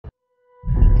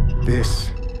This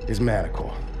is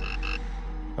Manticore,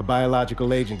 a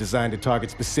biological agent designed to target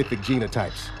specific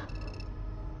genotypes.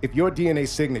 If your DNA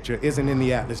signature isn't in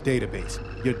the Atlas database,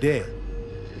 you're dead.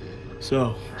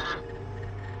 So,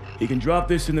 he can drop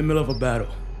this in the middle of a battle.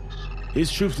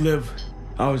 His troops live,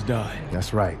 ours die.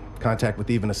 That's right. Contact with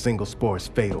even a single spore is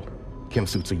fatal. Chem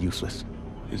suits are useless.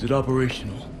 Is it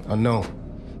operational? Unknown.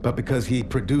 But because he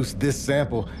produced this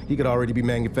sample, he could already be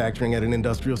manufacturing at an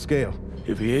industrial scale.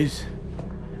 If he is,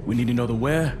 we need to know the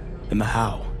where and the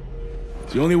how.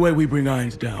 It's the only way we bring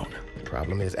Irons down.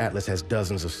 Problem is, Atlas has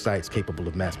dozens of sites capable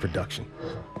of mass production.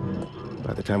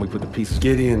 By the time we put the pieces...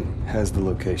 Gideon has the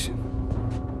location.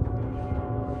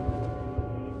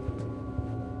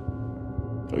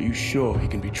 Are you sure he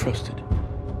can be trusted?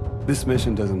 This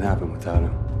mission doesn't happen without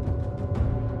him.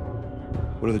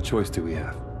 What other choice do we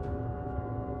have?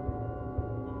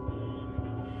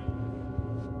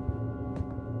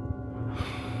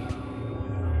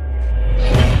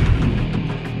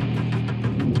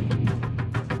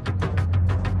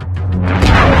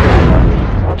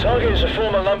 Target is a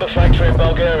former lumber factory in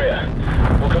Bulgaria.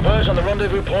 We'll converge on the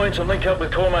rendezvous point and link up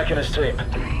with Cormac and his team.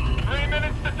 3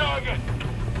 minutes to target.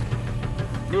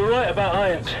 You were right about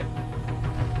Irons.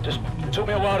 Just took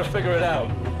me a while to figure it out.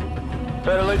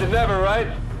 Better late than never, right?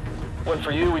 Went for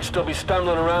you, we'd still be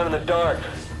stumbling around in the dark.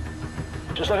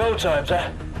 Just like old times, huh?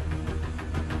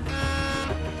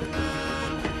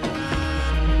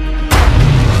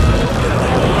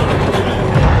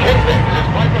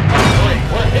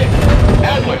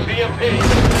 Atlas EMP!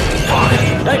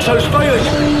 Exo's failing!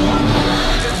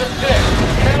 It's a dick!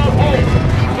 Cannot hold!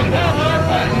 Put down the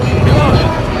airpack! Come on!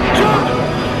 Jump!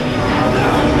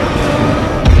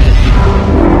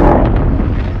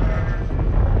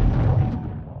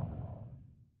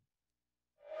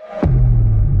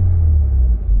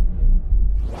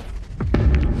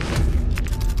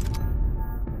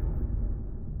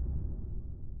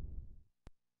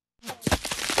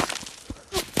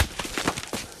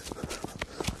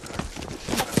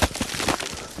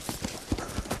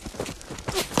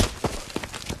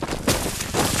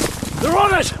 They're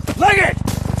on us! Leg it!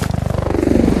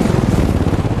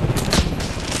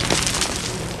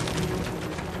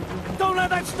 Don't let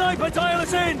that sniper dial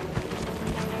us in!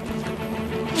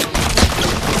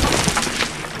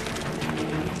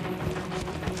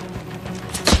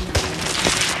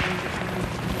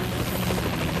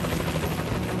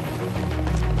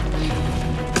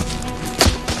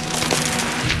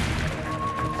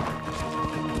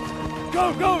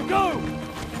 Go, go, go!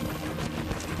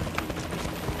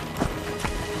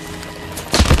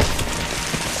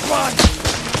 Run!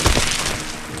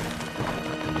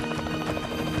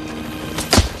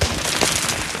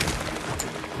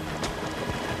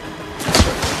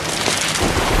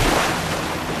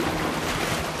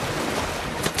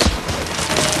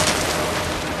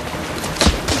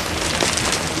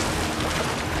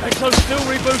 Exo's still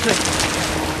rebooting.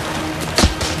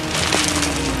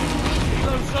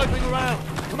 Elo's circling around.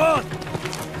 Come on!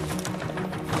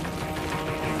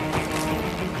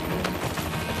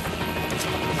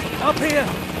 Up here!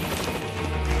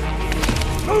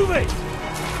 Move it!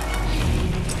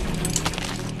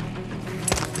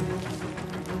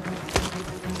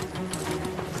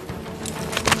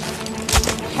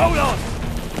 Hold on!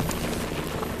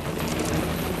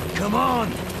 Come on!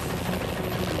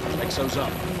 Exo's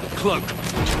up. Cloak.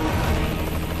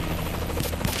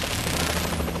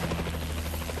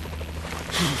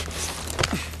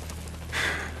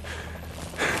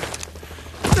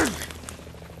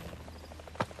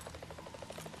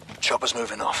 Chopper's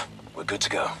moving off. We're good to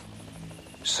go.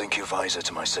 Sync your visor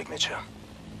to my signature.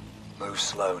 Move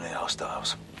slow near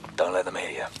hostiles. Don't let them hear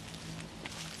you.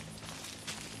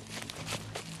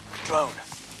 Drone,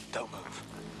 don't move.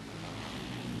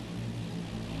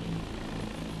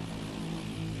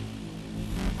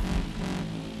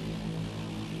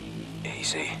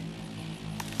 Easy.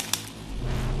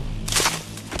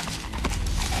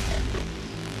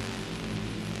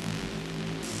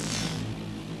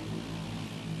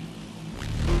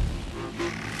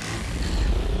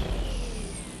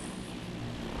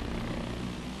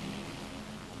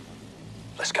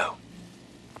 Let's go.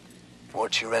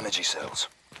 Watch your energy cells.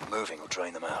 Moving will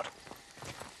drain them out.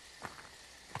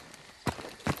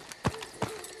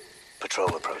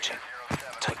 Patrol approaching.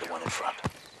 Take the one in front.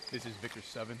 This is Victor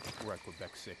 7. We're at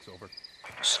Quebec 6, over.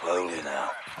 Slowly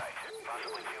now.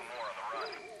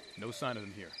 No sign of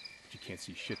them here, but you can't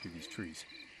see shit through these trees.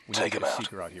 We Take need to him get a out.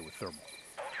 seeker out here with thermal.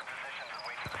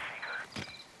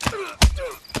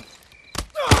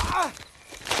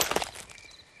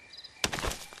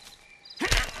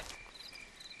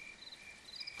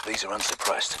 These are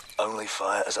unsuppressed. Only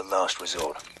fire as a last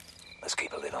resort. Let's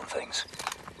keep a lid on things.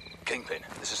 Kingpin,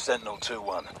 this is Sentinel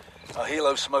 2-1. Our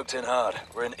helo smoked in hard.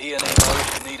 We're in E&E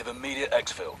mode in need of immediate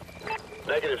exfil.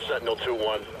 Negative, Sentinel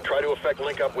 2-1. Try to effect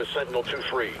link up with Sentinel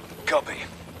 2-3. Copy.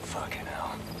 Fucking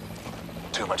hell.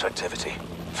 Too much activity.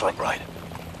 Flank right.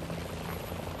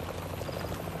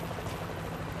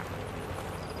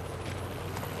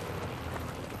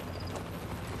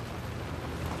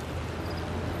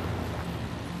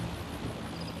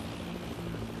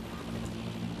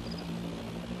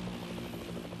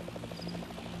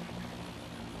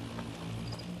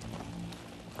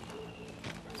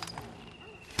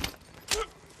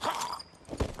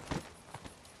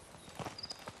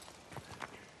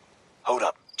 Hold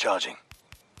up. Charging.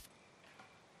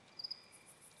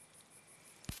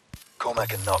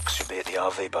 Cormac and Nox should be at the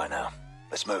RV by now.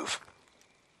 Let's move.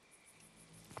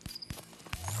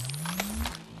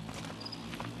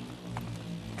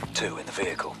 Two in the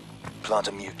vehicle. Plant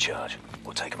a mute charge.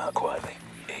 We'll take them out quietly.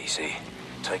 Easy.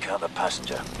 Take out the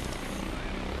passenger.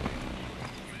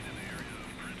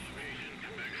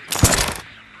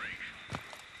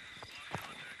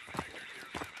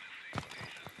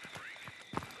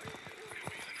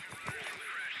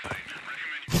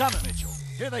 Damn it, Mitchell.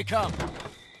 Here they come.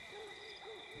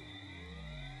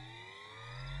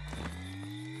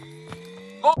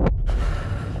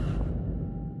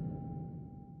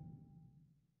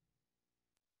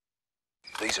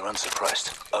 These are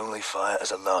unsuppressed. Only fire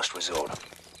as a last resort.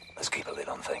 Let's keep a lid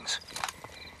on things.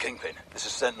 Kingpin, this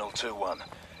is Sentinel 2-1.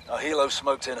 Our helo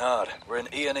smoked in hard. We're in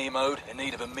E&E mode in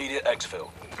need of immediate exfil.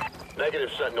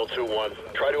 Negative, Sentinel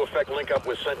 2-1. Try to effect link up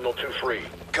with Sentinel 2-3.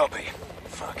 Copy.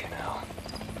 Fucking hell.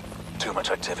 Too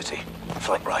much activity.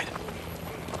 Flank right.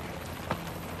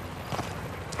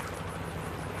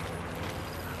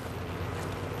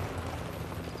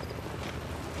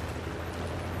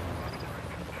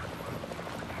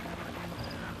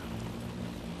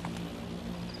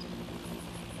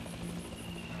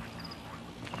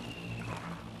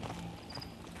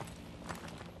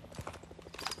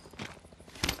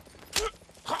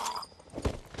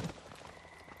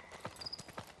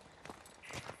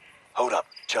 Hold up.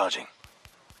 Charging.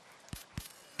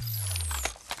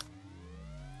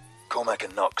 Cormac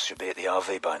and Nox should be at the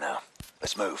RV by now.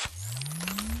 Let's move.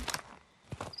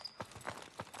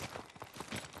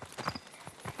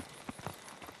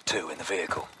 Two in the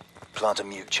vehicle. Plant a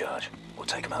mute charge. We'll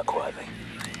take them out quietly.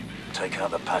 Take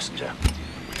out the passenger.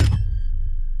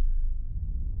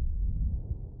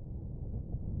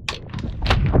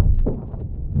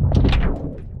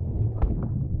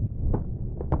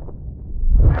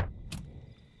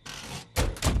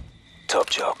 Top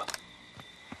job.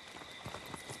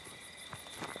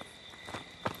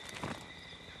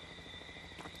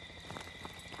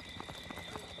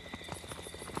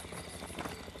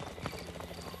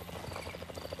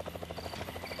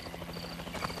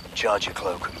 Charge your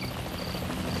cloak.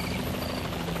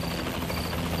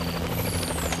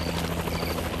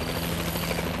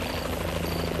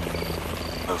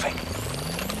 Moving.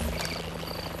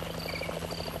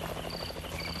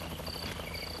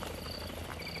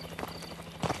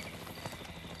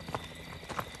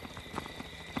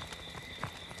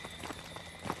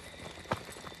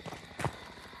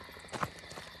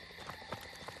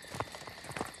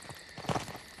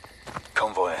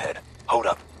 Convoy ahead. Hold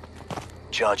up.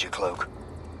 Charge your cloak.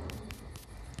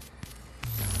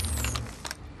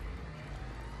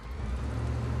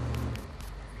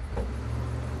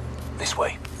 This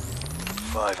way.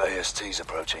 5 ASTs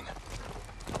approaching.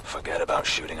 Forget about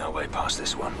shooting our way past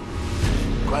this one.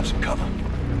 Grab some cover.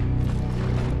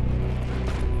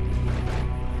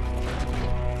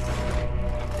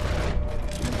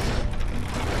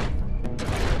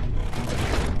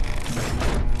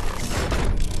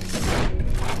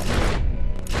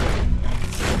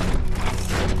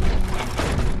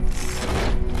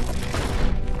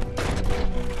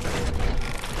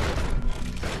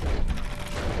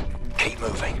 Keep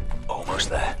moving. Almost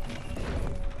there.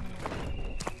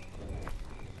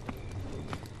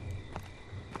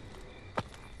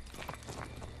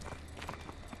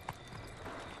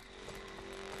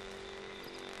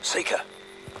 Seeker.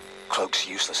 Cloak's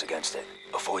useless against it.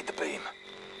 Avoid the beam.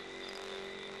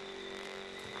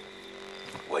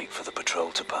 Wait for the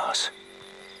patrol to pass.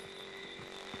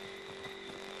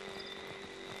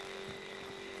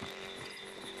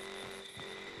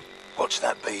 Watch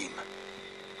that beam.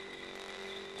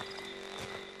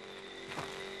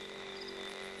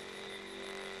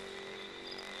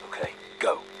 Okay,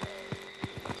 go.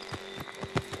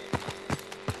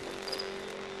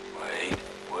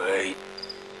 Wait.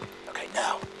 Okay,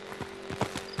 now.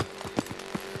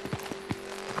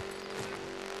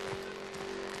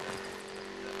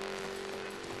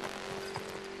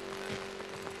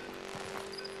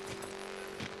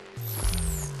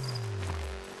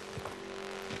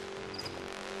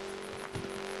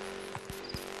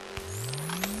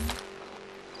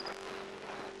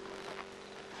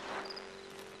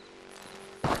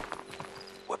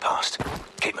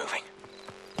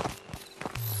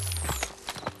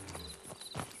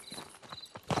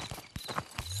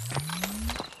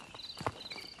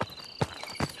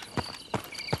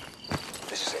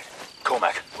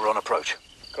 Cormac, we're on approach.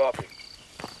 Copy.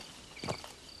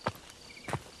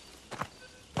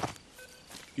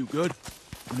 You good?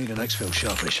 We need an exfil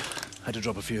sharpish. Had to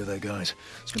drop a few of their guys.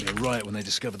 It's gonna be a riot when they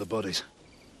discover the bodies.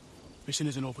 Mission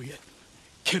isn't over yet.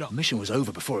 Get up. Mission was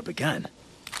over before it began.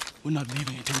 We're not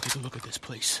leaving until we take a look at this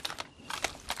place.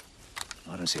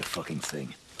 I don't see a fucking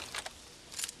thing.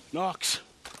 Nox,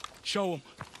 show them.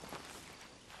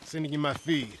 Sending you my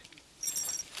feed.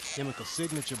 Chemical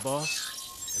signature, boss.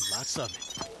 And lots of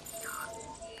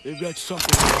it. They've got something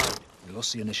to hide. We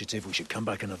lost the initiative. We should come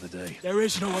back another day. There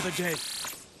is no other day.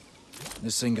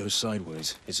 This thing goes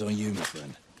sideways. It's on you, my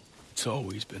friend. It's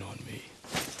always been on me.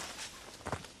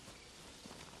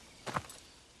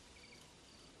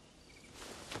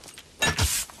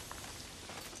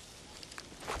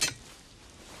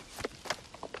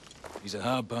 He's a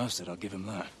hard bastard, I'll give him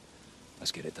that.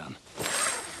 Let's get it done.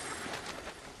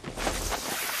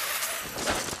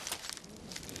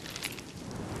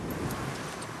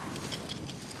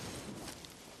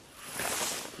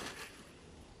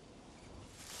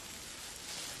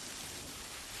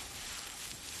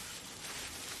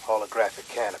 Holographic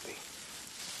canopy.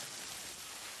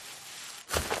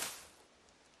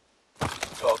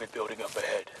 Target building up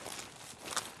ahead.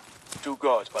 2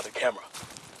 guards by the camera.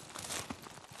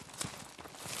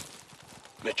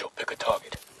 Mitchell, pick a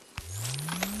target.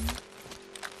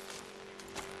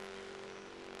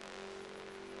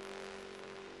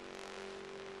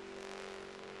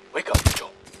 Wake up,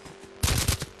 Mitchell.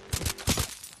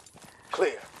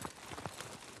 Clear.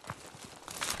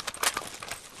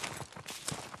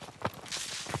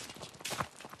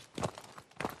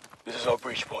 This is our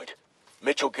breach point.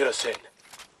 Mitchell, get us in.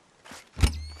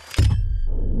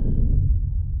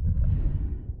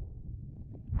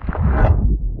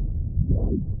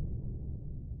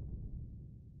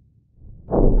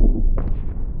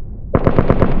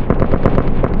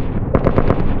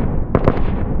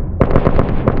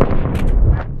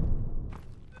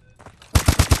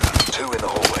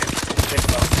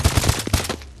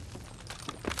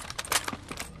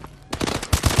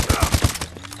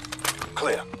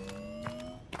 Clear.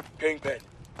 Kingpin,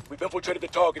 we've infiltrated the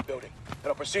target building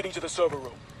and are proceeding to the server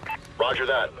room. Roger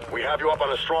that. We have you up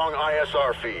on a strong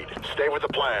ISR feed. Stay with the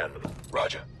plan.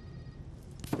 Roger.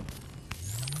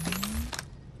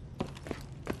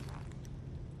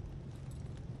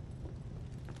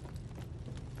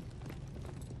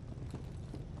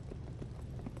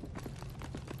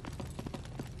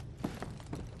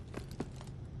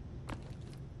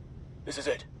 This is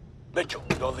it. Mitchell,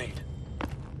 your lead.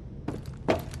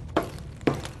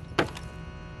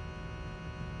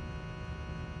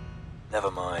 Never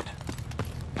mind.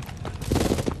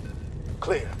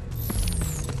 Clear.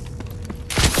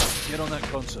 Get on that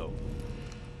console.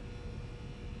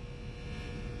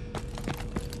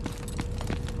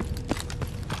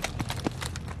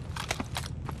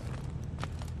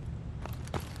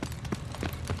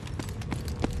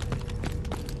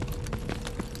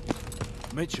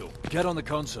 Mitchell, get on the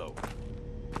console.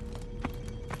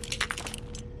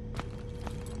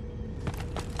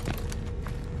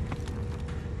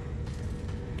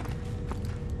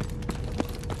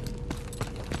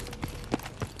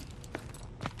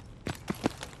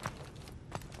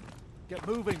 Get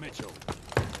moving, Mitchell.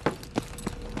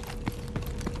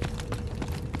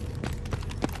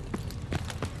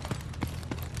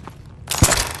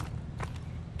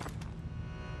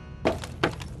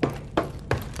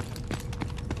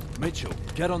 Mitchell,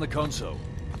 get on the console.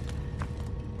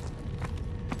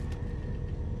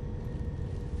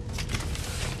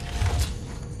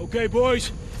 Okay,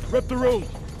 boys. Rip the room.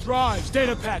 Drives,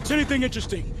 data packs, anything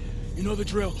interesting. You know the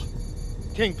drill.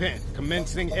 Kingpin,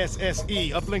 commencing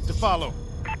SSE. Uplink to follow.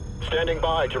 Standing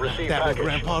by to receive That way, package.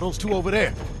 Grandpa, those 2 over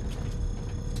there.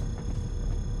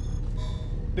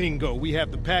 Bingo, we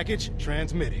have the package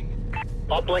transmitting.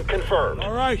 Uplink confirmed.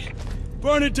 All right.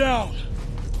 Burn it down.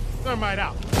 Thermite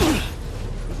out.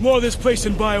 There's more of this place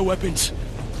than bioweapons.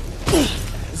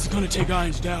 This is gonna take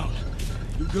Irons down.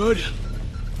 You good?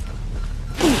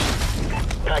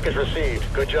 Package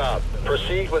received. Good job.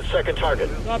 Proceed with second target.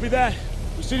 Copy that.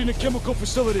 Proceeding to chemical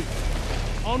facility.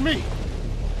 On me.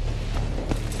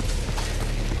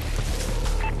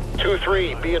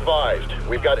 2-3, be advised.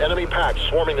 We've got enemy packs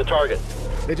swarming the target.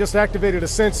 They just activated a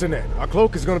sensor net. Our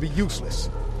cloak is gonna be useless.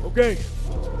 Okay.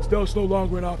 Stealth's no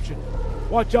longer an option.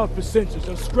 Watch out for sensors.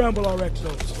 They'll scramble our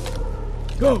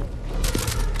exos. Go!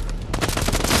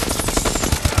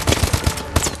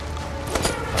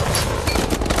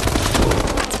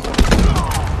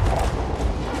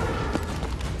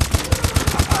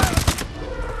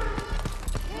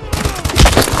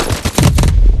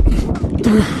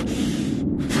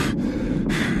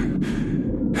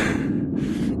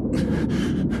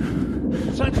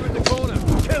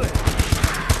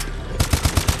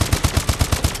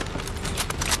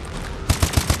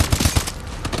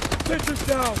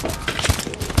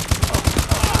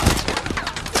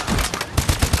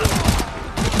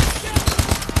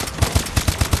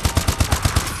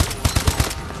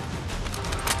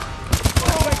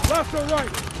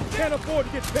 can't afford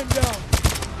to get pinned down.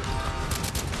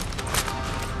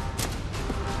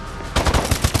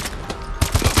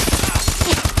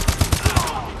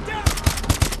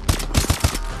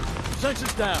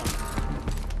 Sensors down.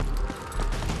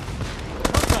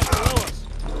 Contact below us.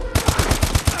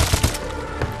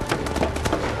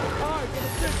 Eyes on the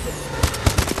sensor.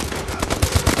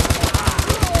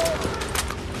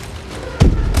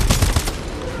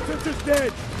 Sensor's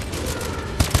dead.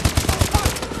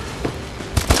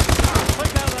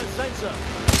 Take out that sensor.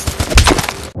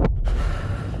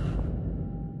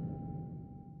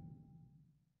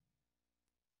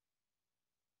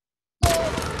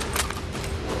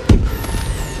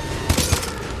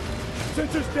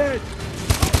 Sensor's dead.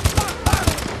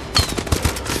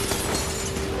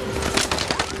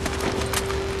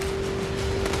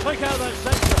 Take out that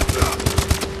sensor.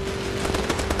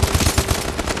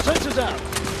 Sensor's out.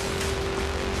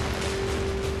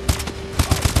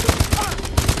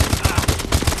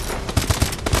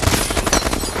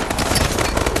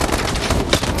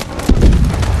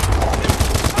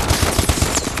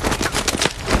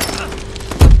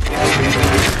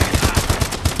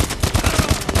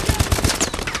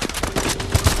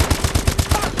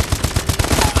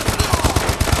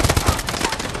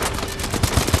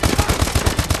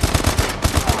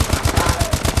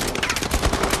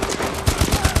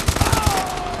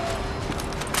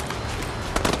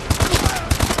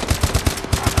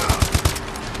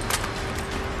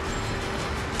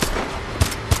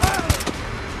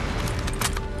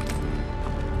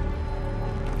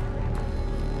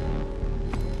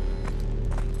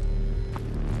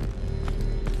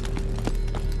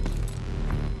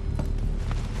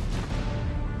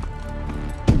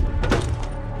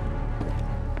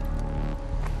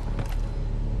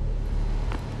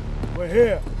 We're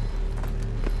here.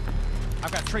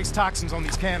 I've got trace toxins on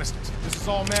these canisters. This is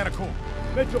all Manicool.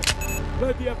 Mitchell,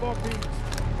 plant the FRPs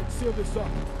and seal this up.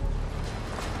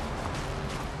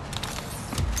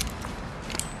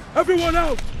 Everyone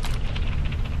out!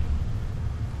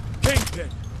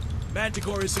 Kingpin,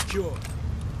 Manticore is secure.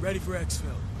 Ready for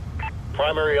exfil.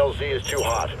 Primary LZ is too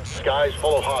hot. Sky's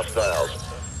full of hostiles.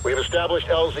 We've established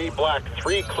LZ Black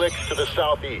 3 clicks to the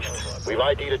southeast. We've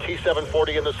ID'd a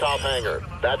T-740 in the south hangar.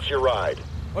 That's your ride.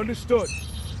 Understood.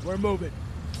 We're moving.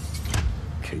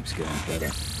 Keeps getting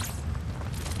better.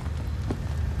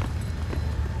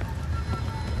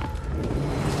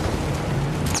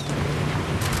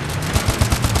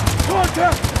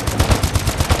 Contact!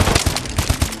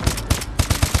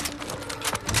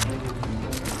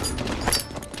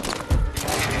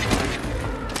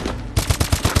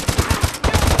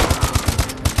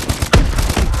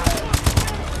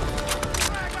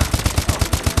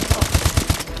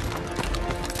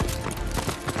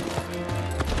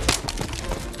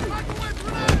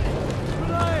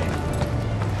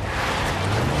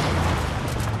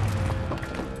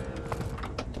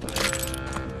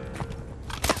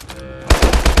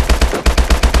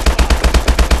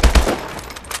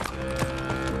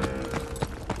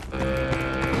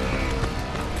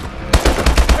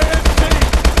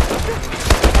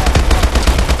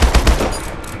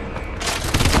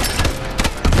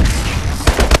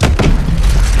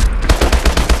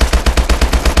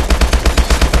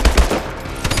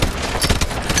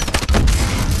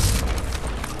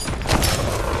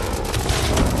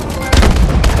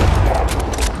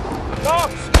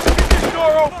 Nox, get this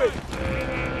door open!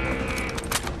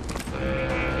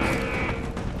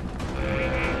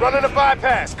 Running a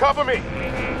bypass. Cover me.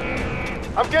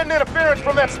 I'm getting interference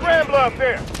from that scrambler up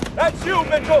there. That's you,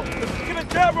 Mitchell! Get a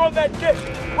jammer on that dish!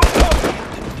 We'll cover!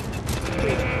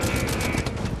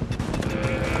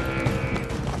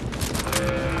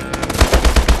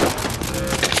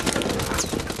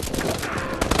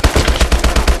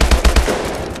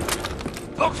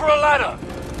 Look for a ladder!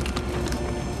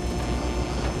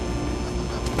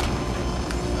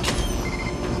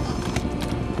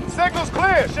 Signal's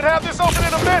clear. Should have this open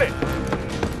in a minute.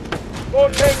 More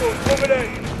tangles moving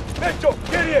in. Mitchell,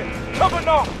 get in! Cover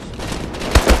Nox!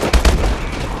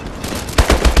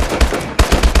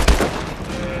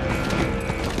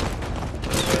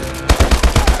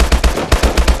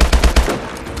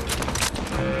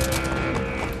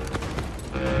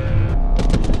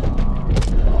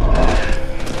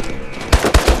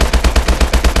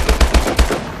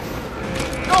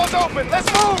 Door's open. Let's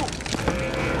move.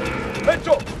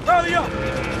 Mitchell, rally up!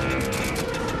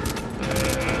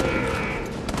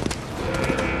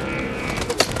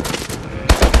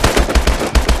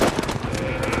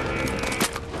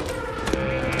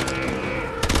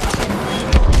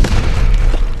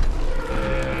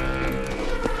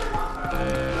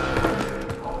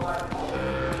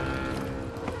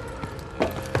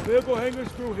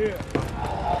 hangar's through here.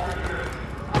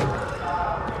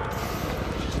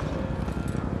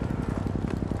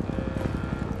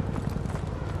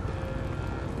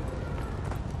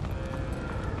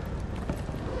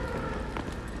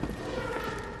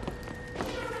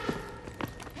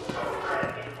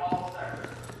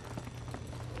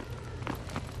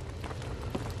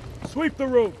 Sweep the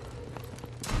roof.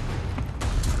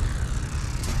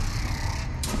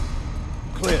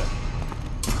 Clear.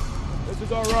 This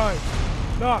is all right.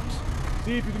 Nox,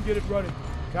 see if you can get it running.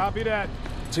 Copy that.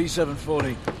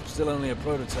 T-740, still only a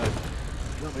prototype.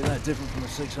 Can't be that different from a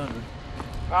 600.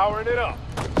 Powering it up.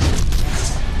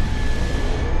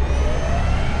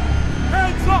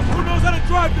 Hands up! Who knows how to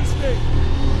drive this thing?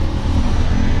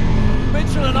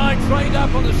 Mitchell and I trained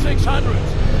up on the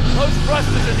 600s. Those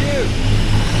thrusters are new.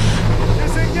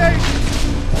 Disengage!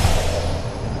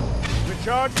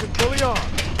 Recharged and fully armed.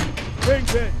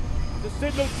 Kingpin, the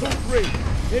signal 2-3.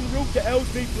 En route to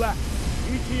LZ Black.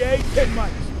 ETA 10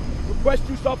 mics. Request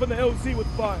you soften the LZ with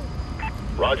fire.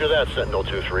 Roger that, Sentinel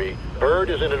 2-3. Bird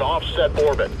is in an offset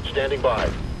orbit. Standing by.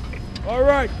 All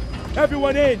right,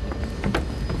 everyone in.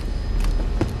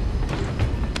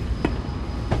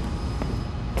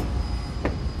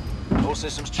 All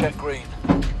systems check green.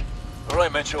 All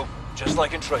right, Mitchell. Just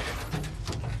like in training.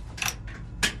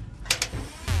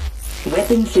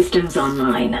 Weapon systems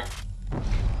online.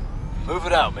 Move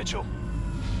it out, Mitchell.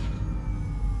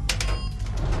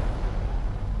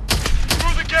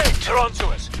 Through the gate! They're onto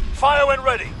us. Fire when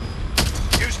ready.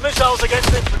 Use missiles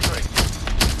against infantry.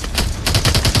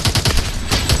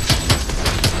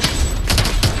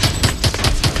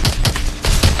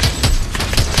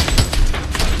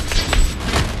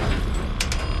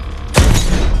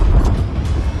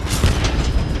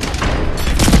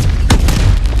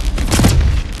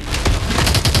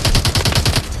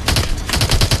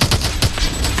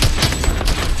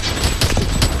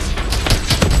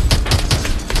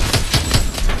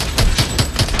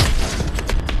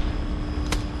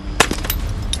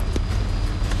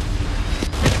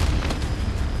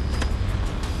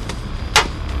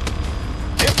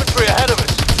 Ahead of us.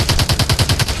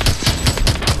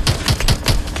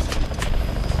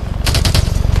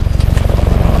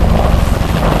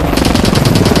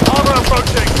 Armor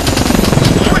approaching.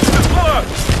 Switch to fire.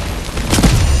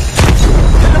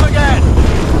 Hit them again.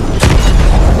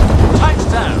 Tanks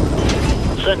down.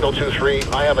 Sentinel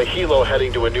 2-3, I have a helo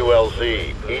heading to a new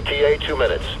LZ. ETA 2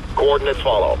 minutes. Coordinates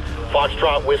follow.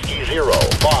 Foxtrot Whiskey 0,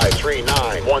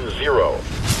 53910.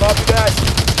 Copy that.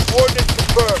 Coordinates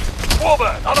confirmed.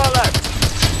 Warbird, on our left.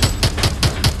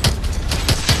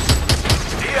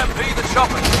 EMP the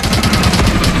chopper.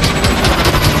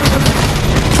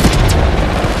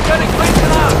 Getting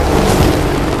beaten out.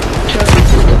 Trophy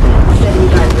system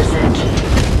 75%.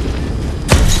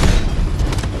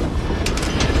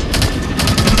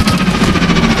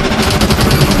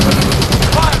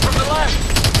 Fire from the left.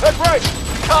 That's right.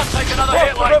 Can't take another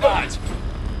hit like that.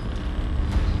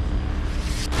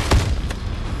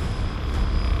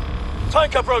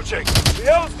 Tank approaching. The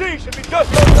LZ should be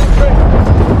just over that train.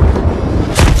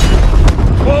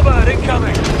 Warbird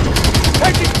incoming.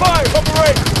 Taking fire from the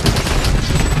range.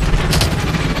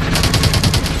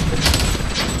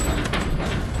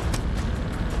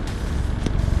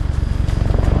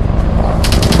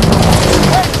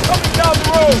 Tanks coming down the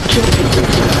road.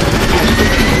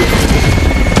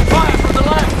 Fire from the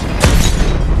left.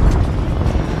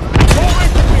 More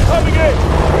infantry coming in.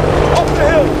 Up the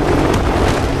hill.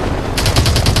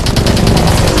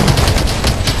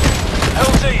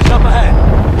 LZ's up ahead.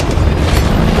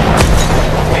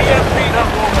 EMP'd up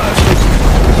Warbird.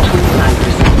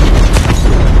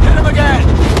 25%. Hit him again.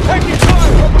 Taking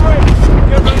fire from the range.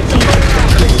 Get ready to burn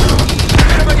out.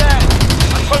 Hit him again.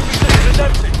 My focus system is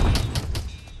empty.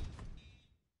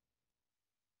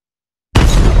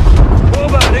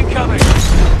 Warbird incoming.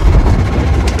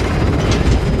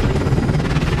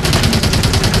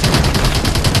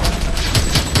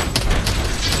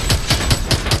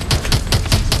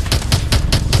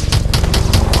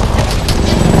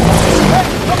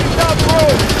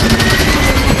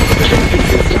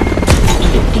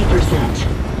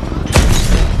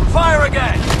 Fire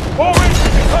again! More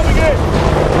infantry coming in.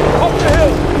 Up the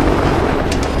hill.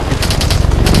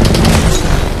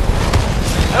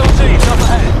 LZ's up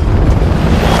ahead.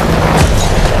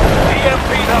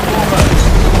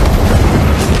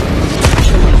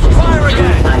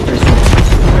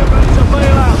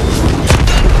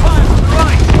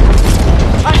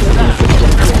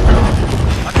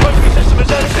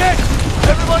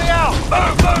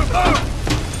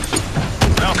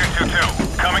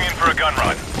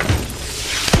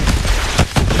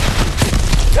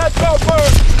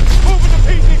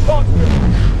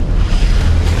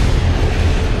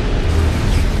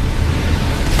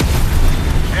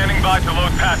 outside to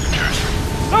load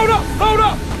passengers. Load up! Load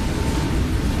up!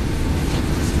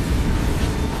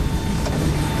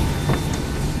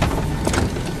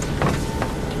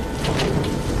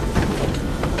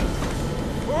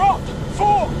 We're up!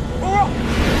 4! We're up!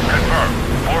 Confirmed.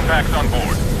 4 packs on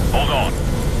board. Hold on.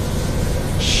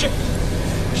 Shit!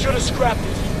 We should have scrapped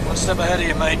it. One step ahead of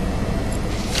you, mate.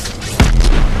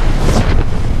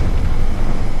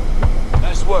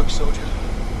 Nice work, soldier.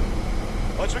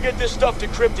 Once we get this stuff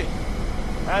decrypted,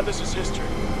 Atlas is history.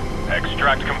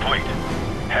 Extract complete.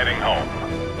 Heading home.